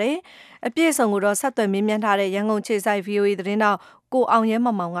ကြပါတယ်။အပြည့်အစုံကိုတော့ဆက်သွယ်မေးမြန်းထားတဲ့ရန်ကုန်ခြေဆိုင် VOA သတင်းတောက်ကိုအောင်ရဲ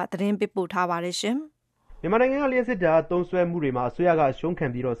မောင်ကသတင်းပေးပို့ထားပါတယ်ရှင်။မြန်မာနိုင်ငံကလျှက်စစ်ဓာတ်သုံးစွဲမှုတွေမှာအစိုးရကရှုံးခံ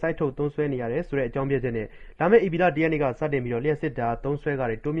ပြီးတော့စိုက်ထုတ်သုံးစွဲနေရတယ်ဆိုတဲ့အကြောင်းပြချက်နဲ့လာမယ့်ဧပြီလ1ရက်နေ့ကစတင်ပြီးတော့လျှက်စစ်ဓာတ်သုံးစွဲ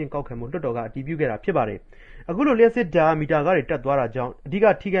ကားတွေတိုးမြင့်ကောက်ခံမှုလွှတ်တော်ကအတည်ပြုခဲ့တာဖြစ်ပါတယ်။အခုလိုလျှက်စစ်ဓာတ်မီတာကားတွေတက်သွားတာကြောင့်အဓိက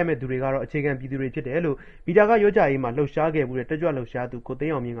ထိခိုက်မဲ့သူတွေကတော့အခြေခံပြည်သူတွေဖြစ်တယ်လို့မီတာကားရောကြရေးမှာလှုပ်ရှားခဲ့မှုတဲ့တက်ကြွလှုပ်ရှားသူကိုသိ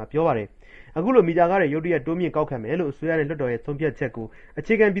န်းအောင်မြင့်ကပြောပါတယ်။အခုလိုမီတာကားတွေရုတ်တရက်တိုးမြင့်ကောက်ခံမယ်လို့အစိုးရနဲ့လွှတ်တော်ရဲ့ဆုံးဖြတ်ချက်ကိုအ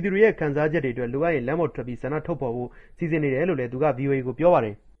ခြေခံပြည်သူတွေရဲ့ခံစားချက်တွေအတွက်လိုအပ်ရင်လမ်းပေါ်ထွက်ပြီးဆန္ဒထုတ်ဖော်ဖို့စီစဉ်နေတယ်လို့လည်းသူက VOA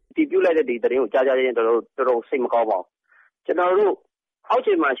ကိုပြောပါတယ်။တီးပြလိုက်တဲ့ဒီသတင်းကိုကြားချင်းတော်တော်စိတ်မကောင်းပါဘူးကျွန်တော်တို့အောက်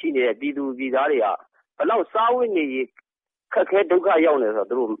ခြေမှာရှိနေတဲ့ပြည်သူပြည်သားတွေကဘယ်လောက်စားဝတ်နေရေးခက်ခဲဒုက္ခရောက်နေဆိုတော့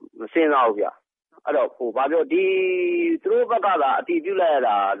သူတို့မစင်စားဘူးဗျအဲ့တော့ဘာပြောဒီသူတို့ဘက်ကသာအတီးပြလိုက်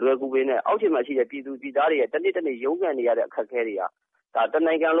ရတာလွယ်ကူပေနဲ့အောက်ခြေမှာရှိတဲ့ပြည်သူပြည်သားတွေရဲ့တနေ့ရုန်းကန်နေရတဲ့အခက်အခဲတွေကဒါတ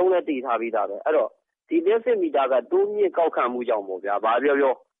နိုင်ငံလုံးနဲ့တည်ထားပြီးသားပဲအဲ့တော့ဒီလက်စစ်မီတာကတိုးမြင့်ကောက်ခံမှုကြောင့်ပေါ့ဗျာဘာ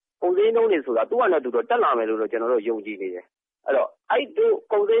ပြောပုံစံနှုန်းတွေဆိုတာသူ့ဟာနဲ့သူတော့တက်လာမယ်လို့ကျွန်တော်တို့ယုံကြည်နေတယ်အဲ့တော့အဲ့တို့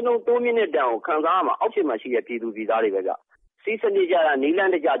ကုန်စည်နှုန်းတိုးမြင့်တဲ့တန်ကိုခံစားရမှာအောက်ခြေမှာရှိတဲ့ပြည်သူပြည်သားတွေပဲဗျစီးစနစ်ကြတာနီးလ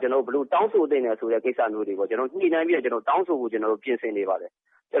န်းတကြကျွန်တော်တို့ဘလို့တောင်းဆိုတင်တယ်ဆိုတဲ့ကိစ္စမျိုးတွေပေါ့ကျွန်တော်ညှိနှိုင်းပြီးကျွန်တော်တောင်းဆိုဖို့ကျွန်တော်တို့ပြင်ဆင်နေပါတယ်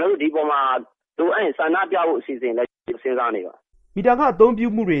ကျွန်တော်တို့ဒီပေါ်မှာတို့အဲ့ဆန္ဒပြဖို့အစီအစဉ်လည်းစဉ်းစားနေပါမီတာကအသုံးပြု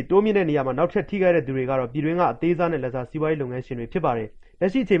မှုတွေတိုးမြင့်တဲ့နေရာမှာနောက်ထပ်ထိခိုက်တဲ့သူတွေကတော့ပြည်တွင်းကအသေးစားနဲ့လက်စားစီးပွားရေးလုပ်ငန်းရှင်တွေဖြစ်ပါတယ်လ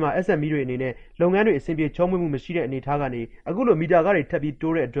က်ရှိအချိန်မှာ SME တွေအနေနဲ့လုပ်ငန်းတွေအဆင်ပြေချောမွေ့မှုမရှိတဲ့အနေအထားကနေအခုလိုမီတာကားတွေထပ်ပြီး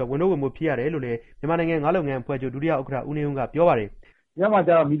တိုးတဲ့အတွက်ဝန်တော့ဝန်မှုဖြစ်ရတယ်လို့လည်းမြန်မာနိုင်ငံငါးလုပ်ငန်းအဖွဲ့ချုပ်ဒုတိယဥက္ကဋ္ဌဦးနေဦးကပြောပါတယ်။ညမှာ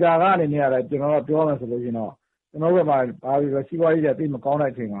ကျတော့မီတာကားအနေနဲ့ရတယ်ကျွန်တော်တို့ပြောရမယ်ဆိုလို့ရှိရင်တော့ကျွန်တော်တို့ကဘာလို့လဲစီးပွားရေးတွေတိတ်မကောင်းတဲ့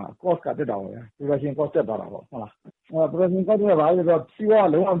အချိန်မှာ cost ကတက်တာပါဗျာ production cost တက်သွားတာပေါ့ဟုတ်လားproduction cost ကဘာလို့လဲဆိုတော့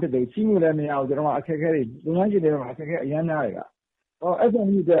စီးပွားလုံးဝဖြစ်တယ်စီးမှုလည်းမရအောင်ကျွန်တော်ကအခက်အခဲတွေလုပ်ငန်းရှင်တွေမှာအခက်အခဲအများကြီးတွေက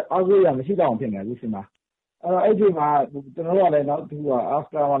SME တဲ့အားကိုးရမရှိတော့အောင်ဖြစ်နေတယ်ဒီချိန်မှာအဲ့ဒီမှာကျွန်တော်တို့ကလည်းနောက်သူက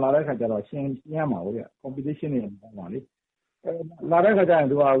after မှာလာတဲ့ခါကျတော့ရှင်းရမှာပေါ့ဗျ competition တွေပေါ့ပါလေလာတဲ့ခါကျ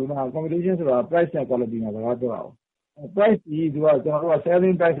ရင်သူက competition ဆိုတာ price နဲ့ quality မှာစကားပြောတာပေါ့ price ကြီးသူကကျွန်တော်တို့က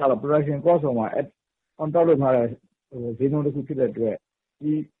selling price ကတော့ production cost မှာ on top လုပ်ထားတဲ့ဈေးနှုန်းတစ်ခုဖြစ်တဲ့အတွက်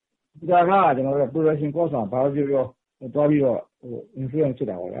ဒီဒါကကျွန်တော်တို့ production cost မှာဘာလို့ပြောတွားပြီးတော့influence ဖြစ်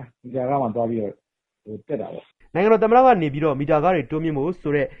တာပေါ့ဗျာဒီဒါကမှတွားပြီးတော့တက်တာပေါ့နိုင်ငံတော်သမ္မတကနေပြီးတော့မီတာကားတွေတိုးမြ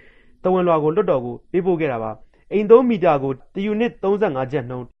င့်ဖို့ဆိုတဲ့တဝန်လွှာကိုလွှတ်တော်ကိုပေးပို့ခဲ့တာပါအိမ်သုံးမီတာကို1ယူနစ်35ကျပ်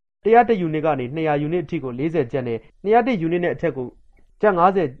နှုန်း101ယူနစ်ကနေ200ယူနစ်အထိကို40ကျပ်နဲ့201ယူနစ်နဲ့အထက်ကိုကျပ်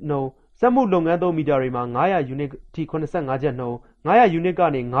50နှုန်းစက်မှုလုပ်ငန်းသုံးမီတာတွေမှာ900ယူနစ်အထိ85ကျပ်နှုန်း900ယူနစ်က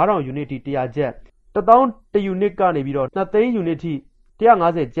နေ9000ယူနစ်အထိ100ကျပ်1000ယူနစ်ကနေပြီးတော့2,000ယူနစ်အထိ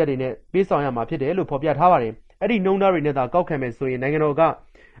150ကျပ်တွေနဲ့ပေးဆောင်ရမှာဖြစ်တယ်လို့ဖော်ပြထားပါတယ်အဲ့ဒီနှုန်းသားတွေနဲ့သာကောက်ခံမယ်ဆိုရင်နိုင်ငံတော်က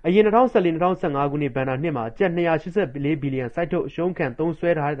အရင်2014-2015ခုနှစ်ဘဏ္ဍာနှစ်မှာကျပ်284ဘီလီယံစိုက်ထုတ်အ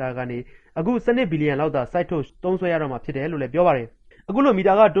ရှုံးခံသုံးစွဲထားတာကနေအခု12ဘီလီယံလောက်သာစိုက်ထုတ်သုံးစွဲရတော့မှာဖြစ်တယ်လို့လည်းပြောပါတယ်အခု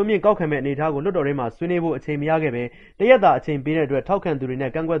လိုမီတာကတိုးမြင့်ကောက်ခံမဲ့အနေအထားကိုလွှတ်တော်ထဲမှာဆွေးနွေးဖို့အချိန်မရခဲ့ပဲတရက်တာအချိန်ပေးတဲ့အတွက်ထောက်ခံသူတွေနဲ့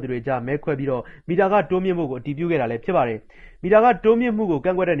ကန့်ကွက်သူတွေကြားမဲခွဲပြီးတော့မီတာကတိုးမြင့်ဖို့ကိုအတည်ပြုခဲ့တာလည်းဖြစ်ပါတယ်မီတာကတိုးမြင့်မှုကို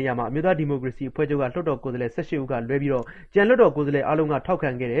ကန့်ကွက်တဲ့နေရာမှာအမျိုးသားဒီမိုကရေစီအဖွဲ့ချုပ်ကလွှတ်တော်ကိုယ်စားလှယ်18ဦးကလွဲပြီးတော့ကျန်လွှတ်တော်ကိုယ်စားလှယ်အားလုံးကထောက်ခံ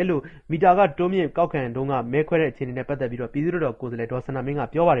ခဲ့တယ်လို့မီတာကတိုးမြင့်ကောက်ခံတုန်းကမဲခွဲတဲ့အခြေအနေနဲ့ပတ်သက်ပြီးတော့ပြည်သူ့လွှတ်တော်ကိုယ်စားလှယ်ဒေါ်စန္ဒာမင်း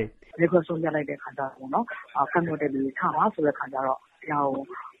ကပြောပါတယ်မဲခွဲဆုံးဖြတ်လိုက်တဲ့ခါကျတော့နော်ကန့်ကွက်တဲ့လူတွေထားပါဆိုတဲ့ခါကျတော့တရား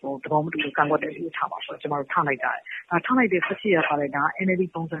သဘောမတူကန့်ကွက်တဲ့လူတွေထားပါဆိုတော့ကျမတို့ထားလိုက်ကြတယ်ထားလိုက်တဲ့18ရက်ပါတယ်ဒါ NLD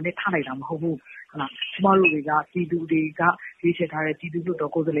ပုံစံနဲ့ထားလိုက်တာမဟုတ်ဘူးဟုတ်လားကျမတို့တွေကပြည်သူတွေကရွေးချယ်ထားတဲ့ပြည်သူ့လွှတ်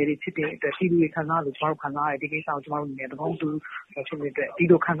တော်ကိုယ်စားလှယ်တွေဖြစ်တဲ့အတွက်ပြည်သူတွေခံစားလို့ကျမတို့ခံစားရတဲ့ဒီကိစ္စကိုကျမတို့အနေနဲ့သဘောတူဖြစ်တဲ့အတွက်ဒီ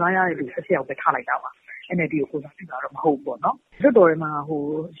လိုခံစားရတဲ့လူ18ယောက်ပဲထားလိုက်တာပါNLD ကိုကိုယ်စားပြုတာတော့မဟုတ်ဘူးပေါ့နော်လွှတ်တော်ထဲမှာ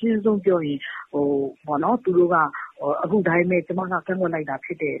အရှင်းဆုံးပြောရင်ပေါ့နော်သူတို့ကအခုတိုင်းမဲ့ကျမကကန့်ကွက်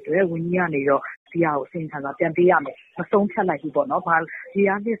လိုက်တာဖြစ်တဲ့အတွက်ဝန်ကြီးကနေတော့ဒီဟာကိုအစဉ်ခံစားပြန်ပေးရမယ်မဆုံးဖြတ်လိုက်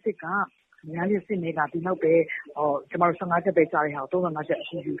ဘူးပေါ့နော်ဘာဒီအားလေးစစ်ကညာလေးစစ်နေတာဒီနောက်ပဲကျမတို့15ချက်ပဲကြားတဲ့ဟာကို35ချက်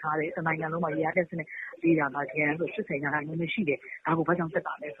အရှိယူထားတယ်တနိုင်ငံလုံးမှာရာတဲ့စစ်နဲ့ပြီးတာကတကယ်ဆို80ရာခိုင်နှုန်းရှိတယ်ဒါကိုဘာကြောင့်တက်တာ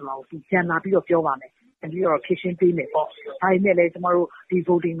လဲဆိုတော့သူပြန်လာပြီးတော့ပြောပါမယ်ပြီးတော့ဖြည့်ရှင်းပေးမယ်ပေါ့ဒါပေမဲ့လည်းကျမတို့ဒီ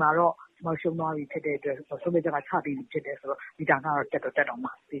voting မှာတော့ကျမရှုံးသွားပြီဖြစ်တဲ့အတွက်ဆုံးဖြတ်ချက်ကချပြီးဖြစ်တယ်ဆိုတော့ဒီတာကတော့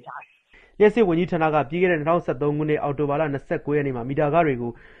တက်တော့မှသိကြတယ်လျှက်စစ်ဝန်ကြီးဌာနကပြီးခဲ့တဲ့2013ခုနှစ်အောက်တိုဘာလ29ရက်နေ့မှာမီတာကား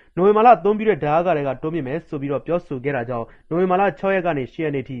တွေကိုနိုဝင်ဘာလအသုံးပြုတဲ့ဓာတ်ကားတွေကတိုးမြင့်မယ်ဆိုပြီးတော့ပြောဆိုခဲ့တာကြောင့်နိုဝင်ဘာလ6ရက်ကနေ10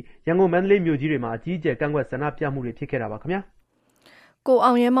ရက်နေ့ထိရန်ကုန်မန္တလေးမြို့ကြီးတွေမှာအကြီးအကျယ်ကန့်ကွက်ဆန္ဒပြမှုတွေဖြစ်ခဲ့တာပါခင်ဗျာ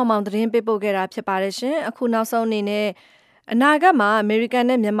ကိုအောင်ရဲမောင်မောင်သတင်းပေးပို့ခဲ့တာဖြစ်ပါတယ်ရှင်အခုနောက်ဆုံးအနေနဲ့အနာဂတ်မှာအမေရိ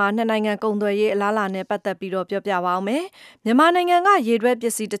ကန်နဲ့မြန်မာနှစ်နိုင်ငံကုန်သွယ်ရေးအလားအလာနဲ့ပတ်သက်ပြီးတော့ပြောပြပါအောင်မယ်မြန်မာနိုင်ငံကရေထွက်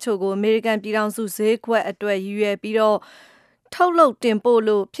ပစ္စည်းတချို့ကိုအမေရိကန်ပြည်ထောင်စုဈေးကွက်အတွက်ရည်ရွယ်ပြီးတော့ထုတ်လုပ်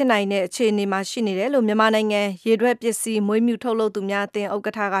တင်ပို့လို့ဖြစ်နိုင်တဲ့အခြေအနေမှာရှိနေတယ်လို့မြန်မာနိုင်ငံရေထွက်ပစ္စည်းမွေးမြူထုတ်လုပ်သူများအသင်းဥက္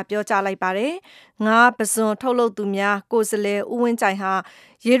ကဋ္ဌကပြောကြားလိုက်ပါတယ်။ငါးပဇွန်ထုတ်လုပ်သူများကိုယ်စားလှယ်ဦးဝင်းကြိုင်ဟာ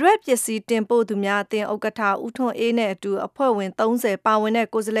ရေထွက်ပစ္စည်းတင်ပို့သူများအသင်းဥက္ကဋ္ဌဦးထွန်းအေးနဲ့အတူအဖွဲ့ဝင်30ပါဝင်တဲ့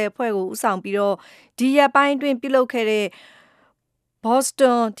ကိုယ်စားလှယ်အဖွဲ့ကိုဦးဆောင်ပြီးတော့ဒီရက်ပိုင်းအတွင်းပြုလုပ်ခဲ့တဲ့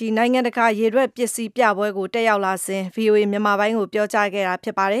Boston ဒီနိုင်ငံတကာရေထွက်ပစ္စည်းပြပွဲကိုတက်ရောက်လာစဉ် VOA မြန်မာပိုင်းကိုပြောကြားခဲ့တာဖြ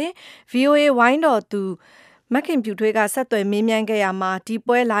စ်ပါတယ်။ VOA ဝိုင်းတော်သူမခင်ပြူထွေးကဆက်သွယ်မေးမြန်းခဲ့ရမှာဒီ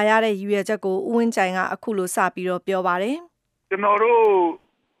ပွဲလာရတဲ့ရည်ရွယ်ချက်ကိုဦးဝင်းကြိုင်ကအခုလိုစပြီးတော့ပြောပါတယ်။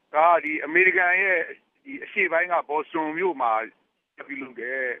ကျွန်တော်တို့ကဒီအမေရိကန်ရဲ့ဒီအရှေ့ပိုင်းက Boston မြို့မှာ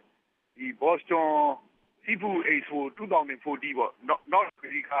ပြုလုပ်တဲ့ဒီ Boston Seafood Expo 2040ပေါ့ North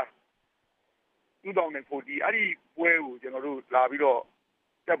America 2040အဲ့ဒီပွဲကိုကျွန်တော်တို့လာပြီးတော့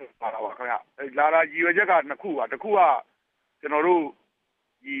တက်ပါတာပါခင်ဗျ။လာတာရည်ရွယ်ချက်က2ခုပါတစ်ခုက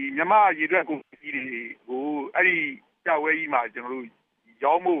ကျွန်တော်တို့ဒီမြန်မာရေထွက်ကုန်စည်တွေကိုအဲ့ဒီကြောက်ဝဲကြီးမှာ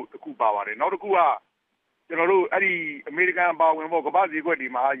ကျွန်တော်တို့ရောင်းဖို့တစ်ခုပါပါတယ်နောက်တစ်ခုကကျွန်တော်တို့အဲ့ဒီအမေရိကန်ပါဝင်ပေါ့ကမ္ဘာဈေးကွက်တွေ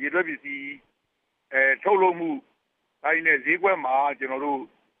မှာရေထွက်ပစ္စည်းထုတ်လုပ်မှုအဲ့ဒီနဲ့ဈေးကွက်မှာကျွန်တော်တို့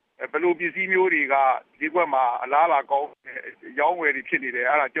ဘယ်လိုပစ္စည်းမျိုးတွေကဈေးကွက်မှာအလားအလာကောင်းရောင်းဝယ်တွေဖြစ်နေတယ်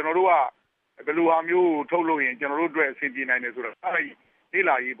အဲ့ဒါကျွန်တော်တို့ကဘယ်လိုဟာမျိုးထုတ်လုပ်ရင်ကျွန်တော်တို့အတွက်အဆင်ပြေနိုင်တယ်ဆိုတော့အဲ့ဒီ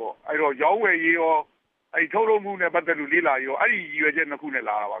လေးလာရေးပေါ့အဲ့တော့ရောင်းဝယ်ရေးရောအဲ့ထုတ်လုပ်မှုနဲ့ပတ်သက်လို့လေးလာရောအဲ့ဒီရည်ရွယ်ချက်နှစ်ခုနဲ့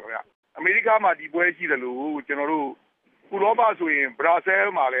လာတာပါခင်ဗျအမေရိကမှာဒီပွဲရှိတယ်လို့ကျွန်တော်တို့ဥရောပဆိုရင်ဘရာဆဲ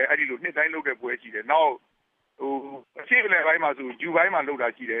လ်မှာလည်းအဲ့ဒီလိုနှစ်တိုင်းလုပ်တဲ့ပွဲရှိတယ်နောက်အရှေ့အလယ်ပိုင်းမှာဆိုဂျူဘိုင်း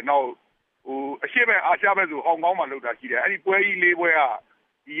မှာလုပ်တာရှိတယ်နောက်အရှေ့ဘက်အာရှဘက်ဆိုဟောင်ကောင်မှာလုပ်တာရှိတယ်အဲ့ဒီပွဲကြီး၄ပွဲက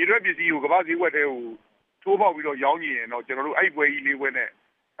ဒီရေရွက်ပစ္စည်းကိုကမ္ဘာဈေးကွက်ထဲကိုထိုးပေါက်ပြီးတော့ရောင်းနေရင်တော့ကျွန်တော်တို့အဲ့ဒီပွဲကြီး၄ပွဲ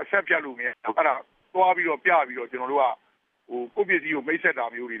နဲ့အဆက်ပြတ်လို့မရအဲ့ဒါသွားပြီးတော့ပြပြီးတော့ကျွန်တော်တို့ကကိုပစ္စည်းကိုမိတ်ဆက်တာ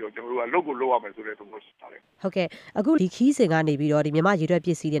မျိုးတွေတော့ကျွန်တော်တို့ကလုပ်ကိုလုပ်ရမယ်ဆိုတဲ့သဘောရှိပါတယ်ဟုတ်ကဲ့အခုဒီခီးစဉ်ကနေပြီးတော့ဒီမြန်မာရေထွက်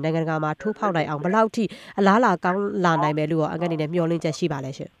ပစ္စည်းတွေနိုင်ငံတကာမှာထိုးဖောက်နိုင်အောင်ဘယ်လောက်ထိအလားလာကောင်းလာနိုင်မယ်လို့အငတ်အနေနဲ့မျှော်လင့်ချက်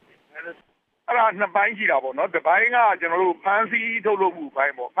ရှိပါလဲရှင်အဲ့ဒါနှစ်ပိုင်းရှိတာပေါ့နော်တစ်ပိုင်းကကျွန်တော်တို့ဖန်စီထုတ်လုပ်မှု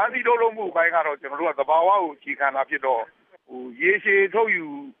ပိုင်းပေါ့ဖန်စီထုတ်လုပ်မှုပိုင်းကတော့ကျွန်တော်တို့ကသဘာဝကိုအခြေခံတာဖြစ်တော့ရေရှည်ထုတ်ယူ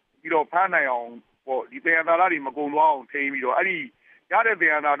ပြီးတော့ဖမ်းနိုင်အောင်ပေါ့ဒီတရားသာတွေမကုံသွားအောင်ထိန်းပြီးတော့အဲ့ဒီရတဲ့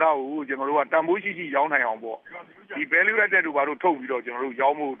တရားသာကိုကျွန်တော်တို့ကတန်ဖိုးရှိရှိရောင်းနိုင်အောင်ပေါ့ဒီ value added တို့ဘာလို့ထုတ်ပြီးတော့ကျွန်တော်တို့ရော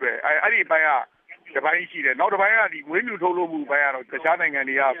င်းဖို့အတွက်အဲ့ဒီပိုင်းကတစ်ပိုင်းရှိတယ်နောက်တစ်ပိုင်းကဒီမွေးမြူထုတ်လုပ်မှုပိုင်းကတော့တခြား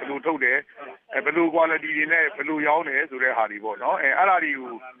နိုင်ငံတွေကဘယ်လိုထုတ်တယ်ဘယ်လို quality တွေနဲ့ဘယ်လိုရောင်းတယ်ဆိုတဲ့ဟာတွေပေါ့နော်အဲ့ဒါတွေ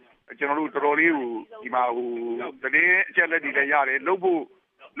ကိုကျွန်တော်တို့တော်တော်လေးကိုဒီမှာသတင်းအချက်လက်တွေလည်းရ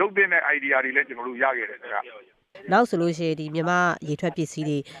တယ်လုပ်တဲ့ idea တွေလည်းကျွန်တော်တို့ရခဲ့တယ်ခင်ဗျနောက်ဆိုလို့ရှိရင်ဒီမြန်မာရေထွက်ပစ္စ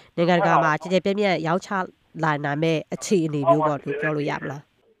ည်းတွေနိုင်ငံတကာမှာကြည်ကြဲပြည့်ပြည့်ရောင်းချလာနိုင်မဲ့အခြေအနေမျိုးပေါ့လို့ပြောလို့ရမ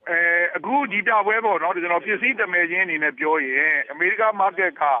လားအခုဒီပြပွဲပေါ့နော်ကျွန်တော်ပစ္စည်းတမယ်ချင်းအနေနဲ့ပြောရင်အမေရိက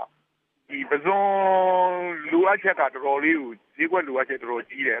market ကဒီပဇွန်လိုအပ်ချက်ကတော်တော်လေးကိုဈေးကွက်လိုအပ်ချက်တော်တော်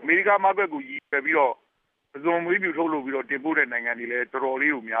ကြီးတယ်အမေရိက market ကိုရည်ပဲပြီးတော့ ပဇွန်မွေးပြူထုတ်လို့ပြီးတော့တင်ပို့တဲ့နိုင်ငံတွေလည်းတော်တော်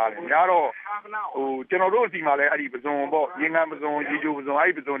လေးကိုများတယ်များတော့ကျွန်တော်တို့အစီမှာလည်းအဲ့ဒီပဇွန်ပေါ့ရင်းကန်းပဇွန်ရေချိုပဇွန်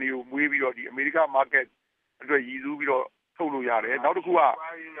အဲ့ဒီပဇွန်တွေကိုမွေးပြီးတော့ဒီအမေရိက market အတွက်ရည်စူးပြီးတော့ထုတ်လို့ရတယ်နောက်တစ်ခုက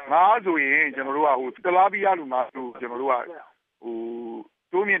ငါးဆိုရင်ကျွန်တော်တို့ကတလားပီးယားလူငါးဆိုကျွန်တော်တို့က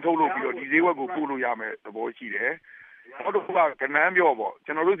တိုးမြင့်ထုတ်လို့ပြီးတော့ဒီဈေးဝက်ကိုပို့လို့ရမယ်သဘောရှိတယ်နောက်တစ်ခုကကနန်းပြော့ပေါ့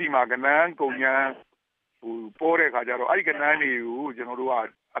ကျွန်တော်တို့ဒီမှာကနန်းကုန်ញ្ញမ်းပေါ်တဲ့ခါကျတော့အဲ့ဒီကနန်းတွေကိုကျွန်တော်တို့က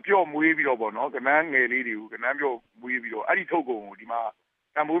အပြော့မွေးပြီးတော့ပေါ့နော်ကနန်းငယ်လေးတွေကိုကနန်းပြော့မွေးပြီးတော့အဲ့ဒီထုတ်ကုန်ကိုဒီမှာ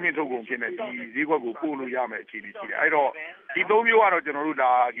တံပိုးမြင့်ထုတ်ကုန်ဖြစ်နေဒီဈေးကွက်ကိုပို့လို့ရမယ်အခြေအနေရှိတယ်အဲ့တော့ဒီသုံးမျိုးကတော့ကျွန်တော်တို့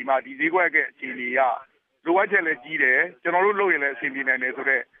ဒါဒီမှာဒီဈေးကွက်ကအခြေအနေကလိုအပ်ချက်လည်းကြီးတယ်ကျွန်တော်တို့လုပ်ရင်လည်းအဆင်ပြေနိုင်တယ်ဆို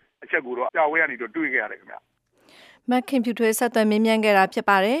တော့အချက်ကိုတော့ကြာဝဲကနေတော့တွေ့ခဲ့ရတယ်ခင်ဗျမက်ခင်ဖြူထွေးဆက်သွယ်မြင်းမြန်းခဲ့တာဖြစ်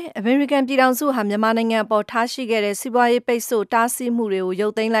ပါတယ်။အမေရိကန်ပြည်ထောင်စုဟာမြန်မာနိုင်ငံအပေါ်ထားရှိခဲ့တဲ့စီးပွားရေးပိတ်ဆို့တားဆီးမှုတွေကိုရု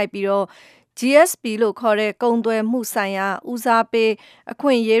ပ်သိမ်းလိုက်ပြီးတော့ GSP လို့ခေါ်တဲ့ကုန်သွယ်မှုဆိုင်ရာဦးစားပေးအခွ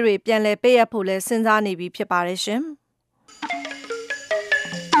င့်အရေးတွေပြန်လည်ပေးအပ်ဖို့လဲစဉ်းစားနေပြီဖြစ်ပါတယ်ရှင်။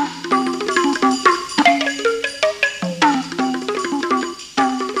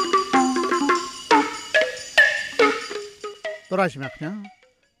တော်ရရှိမြခင်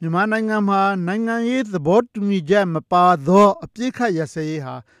မြန်မာနိုင်ငံမှာနိုင်ငံရေးသဘောတူညီချက်မပါသောအပြစ်ခတ်ရစရေး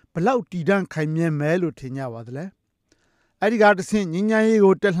ဟာဘလောက်တည်တံ့ခိုင်မြဲမယ်လို့ထင်ကြပါသလဲအဲ့ဒီကတဆင့်ငញ្ញမ်းရေး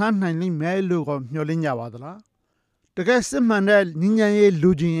ကိုတက်လှမ်းနိုင်လိမ့်မယ်လို့ကိုမျှော်လင့်ကြပါသလားတကယ်စစ်မှန်တဲ့ငញ្ញမ်းရေးလူ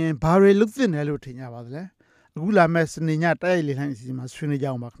ချင်းရင်ဘာတွေလုပ်သင့်တယ်လို့ထင်ကြပါသလဲအခုလာမဲ့စနေညတိုက်ရိုက်လေလှိုင်းအစီအစဉ်မှာဆွေးနွေးကြ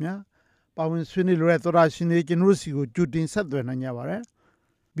အောင်ပါခင်ဗျာပါဝင်ဆွေးနွေးလို့ရသောတာရှင်တွေကျွန်တော်စီကိုကြိုတင်ဆက်သွယ်နိုင်ကြပါရယ်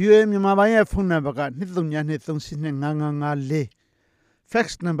BOA မြန်မာပိုင်းရဲ့ဖုန်းနံပါတ်က2323395554 fax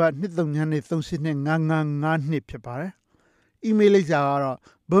number 2323395552ဖြစ်ပါတယ်။ email လိပ်စာကတော့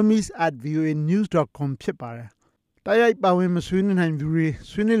burmese@voanews.com ဖြစ်ပါတယ်။တိုက်ရိုက်ပါဝင်မဆွေးနွေးနိုင်သူတွေ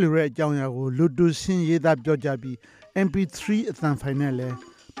ဆွေးနွေးလိုတဲ့အကြောင်းအရာကိုလွတ်တူရှင်းရေးသားပြောကြပြီး MP3 အသံဖိုင်နဲ့လည်း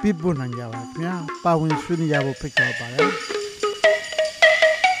ပြပို့နိုင်ကြပါခင်ဗျာ။ပါဝင်ဆွေးနွေးကြဖို့ဖိတ်ခေါ်ပါတယ်။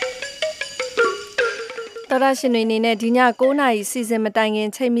တော်ရရှင်တွေအနေနဲ့ဒီည9:00နာရီစီစဉ်မတိုင်ခင်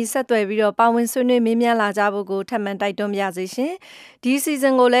ချိန်မီဆက်သွယ်ပြီးတော့ပါဝင်ဆွေးနွေးမေးမြန်းလာကြဖို့ကိုထပ်မံတိုက်တွန်းပါရစေရှင်။ဒီစီစ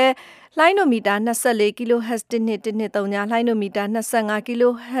ဉ်ကိုလည်းလိုင်းနိုမီတာ24 kHz 1113လိုင်းနိုမီတာ25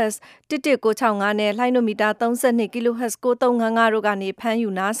 kHz 11965နဲ့လိုင်းနိုမီတာ32 kHz 9355တို့ကနေဖမ်းယူ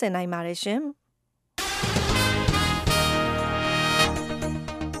နားဆင်နိုင်ပါတယ်ရှင်။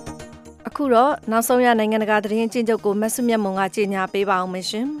အခုတော့နောက်ဆုံးရနိုင်ငံတကာသတင်းအကျဉ်းချုပ်ကိုမဆုမြတ်မွန်ကကြေညာပေးပါအောင်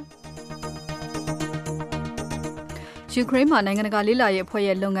ရှင်။ယူကရိန်းမှာနိုင်ငံတကာလေးလာရေးအဖွဲ့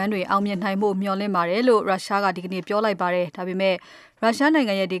ရဲ့လုပ်ငန်းတွေအောင်မြင်နိုင်မှုမျှော်လင့်ပါတယ်လို့ရုရှားကဒီကနေ့ပြောလိုက်ပါတယ်။ဒါပေမဲ့ရုရှားနိုင်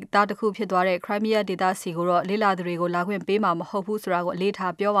ငံရဲ့ဒေသတစ်ခုဖြစ်သွားတဲ့ Crimea ဒေသစီကိုတော့လေးလာသူတွေကိုလာခွင့်ပေးမှာမဟုတ်ဘူးဆိုတာကိုအလေး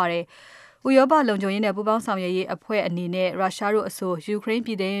ထားပြောပါတယ်။ဥရောပလုံခြုံရေးနဲ့ပူးပေါင်းဆောင်ရွက်ရေးအဖွဲ့အနေနဲ့ရုရှားတို့အဆိုယူကရိန်း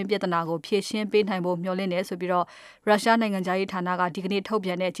ပြည်ထောင်ပြဿနာကိုဖြေရှင်းပေးနိုင်ဖို့မျှော်လင့်နေဆိုပြီးတော့ရုရှားနိုင်ငံသားရေးဌာနကဒီကနေ့ထုတ်ပြ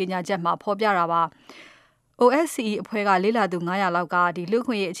န်တဲ့ကြေညာချက်မှာဖော်ပြတာပါ။ OSCE အဖွဲ့ကလေးလာသူ900လောက်ကဒီလူ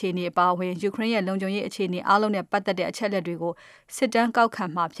ခွင့်ရေးအခြေအနေအပါအဝင်ယူကရိန်းရဲ့လုံခြုံရေးအခြေအနေအားလုံးနဲ့ပတ်သက်တဲ့အချက်အလက်တွေကိုစစ်တမ်းကောက်ခံ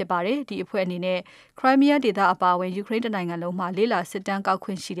မှာဖြစ်ပါတယ်။ဒီအဖွဲ့အနေနဲ့ Crimea ဒေသအပါအဝင်ယူကရိန်းနိုင်ငံလုံးမှာလေးလာစစ်တမ်းကောက်ခွ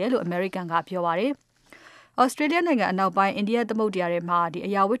င့်ရှိတယ်လို့ American ကပြောပါတယ်။ Australia နိုင်ငံအနောက်ပိုင်းအိန္ဒိယသမုဒ္ဒရာထဲမှာ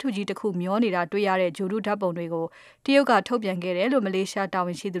အရာဝတ္ထုကြီးတစ်ခုမျောနေတာတွေ့ရတဲ့ဂျိုဒုဓာတ်ပုံတွေကိုတရုတ်ကထုတ်ပြန်ခဲ့တယ်လို့မလေးရှားတာဝ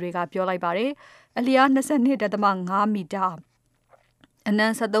န်ရှိသူတွေကပြောလိုက်ပါတယ်။အလျား 22.5 မီတာအနံ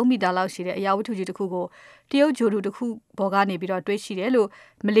73မီတာလောက်ရှိတဲ့အရာဝတ္ထုကြီးတစ်ခုကိုတရုတ်ဂျိုဒူတစ်ခုပေါ်ကနေပြီးတော့တွေ့ရှိတယ်လို့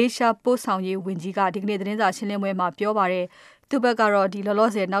မလေးရှားပို့ဆောင်ရေးဝန်ကြီးကဒီကနေ့သတင်းစာရှင်းလင်းပွဲမှာပြောပါတယ်။သူ့ဘက်ကတော့ဒီလောလော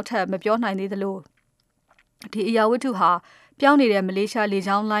ဆယ်နောက်ထပ်မပြောနိုင်သေးသလိုဒီအရာဝတ္ထုဟာပြောင်းနေတဲ့မလေးရှားလေ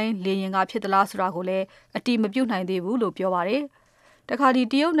ကြောင်းလိုင်းလေယာဉ်ကဖြစ်သလားဆိုတာကိုလည်းအတိမပြုတ်နိုင်သေးဘူးလို့ပြောပါတယ်။တခါဒီ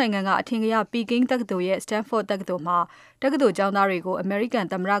တရုတ်နိုင်ငံကအထင်ကရပီကင်းတက္ကသိုလ်ရဲ့ Stanford တက္ကသိုလ်မှာတက္ကသိုလ်ကျောင်းသားတွေကို American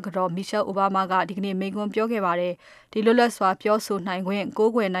သမ္မတကတော် Michelle Obama ကဒီကနေ့မိန့်ခွန်းပြောခဲ့ပါတယ်။ဒီလွတ်လပ်စွာပြောဆိုနိုင်ခွင့်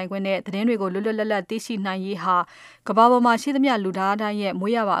ကိုးကွယ်နိုင်ခွင့်နဲ့သတင်းတွေကိုလွတ်လွတ်လပ်လပ်သိရှိနိုင်ရေးဟာကမ္ဘာပေါ်မှာရှိသမျှလူသားတိုင်းရဲ့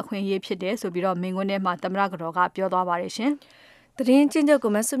မွေးရပါအခွင့်အရေးဖြစ်တယ်ဆိုပြီးတော့မိန့်ခွန်းထဲမှာသမ္မတကတော်ကပြောသွားပါတယ်ရှင်။သတင်းချင်းချုပ်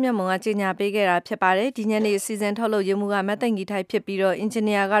ကိုမဆုမြတ်မွန်ကကြေညာပေးခဲ့တာဖြစ်ပါတယ်။ဒီညနေစီစဉ်ထုတ်လို့ရမှုကမတ်သိန်ကြီးထိုက်ဖြစ်ပြီးတော့အင်ဂျင်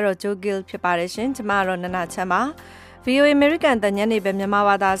နီယာကတော့ Joe Gill ဖြစ်ပါတယ်ရှင်။ကျွန်မကတော့နနချမ်းပါ။ VOA American တညနေပဲမြန်မာ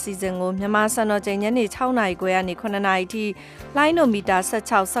ဘာသာအစီအစဉ်ကိုမြန်မာစံတော်ချိန်ညနေ6:00နာရီခွဲကနေ9:00နာရီထိလိုင်းနိုမီတာ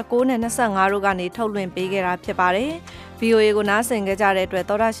16 19နဲ့25တို့ကနေထုတ်လွှင့်ပေးခဲ့တာဖြစ်ပါတယ်။ VOA ကိုနားဆင်ကြတဲ့အတွက်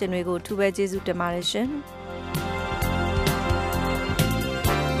သောတာရှင်တွေကိုအထူးပဲကျေးဇူးတင်ပါတယ်ရှင်။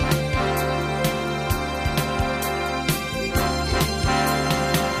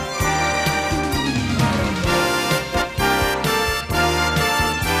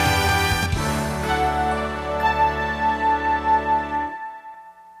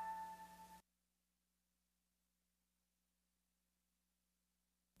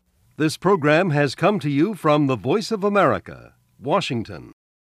 This program has come to you from the Voice of America, Washington.